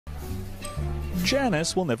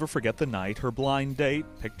Janice will never forget the night her blind date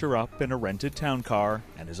picked her up in a rented town car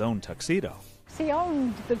and his own tuxedo. He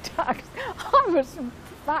owned the tux.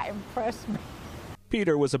 That impressed me.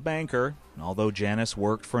 Peter was a banker, and although Janice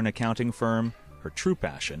worked for an accounting firm, her true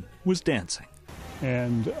passion was dancing.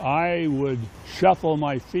 And I would shuffle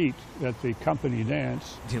my feet at the company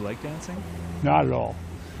dance. Do you like dancing? Not at all.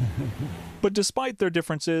 But despite their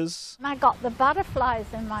differences, I got the butterflies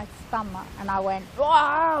in my stomach and I went,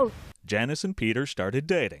 wow! Janice and Peter started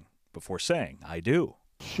dating before saying, I do.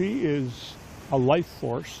 She is a life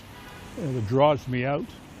force that draws me out.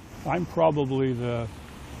 I'm probably the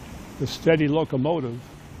steady locomotive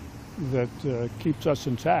that keeps us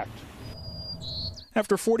intact.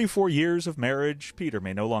 After 44 years of marriage, Peter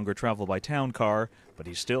may no longer travel by town car, but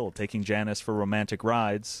he's still taking Janice for romantic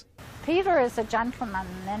rides. Peter is a gentleman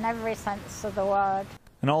in every sense of the word.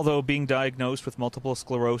 And although being diagnosed with multiple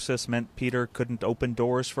sclerosis meant Peter couldn't open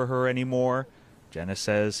doors for her anymore, Janice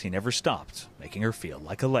says he never stopped making her feel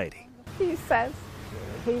like a lady. He says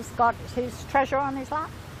he's got his treasure on his lap.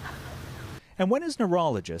 And when his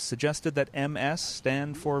neurologist suggested that MS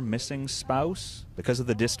stand for missing spouse because of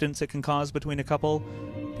the distance it can cause between a couple,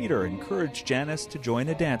 Peter encouraged Janice to join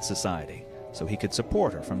a dance society so he could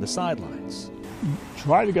support her from the sidelines.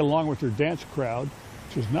 Try to get along with her dance crowd,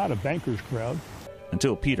 which is not a banker's crowd.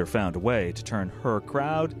 Until Peter found a way to turn her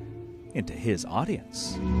crowd into his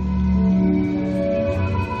audience. It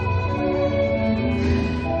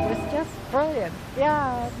was just brilliant.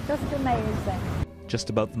 Yeah, just amazing. Just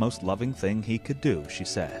about the most loving thing he could do, she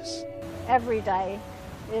says. Every day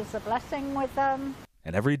is a blessing with them.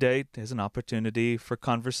 And every date is an opportunity for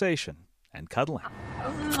conversation and cuddling.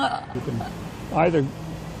 You can either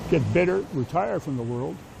get bitter, retire from the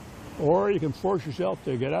world, or you can force yourself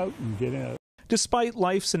to get out and get in it. Despite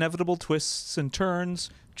life's inevitable twists and turns,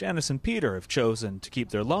 Janice and Peter have chosen to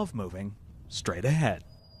keep their love moving straight ahead.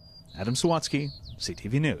 Adam Sawatsky,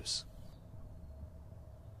 CTV News.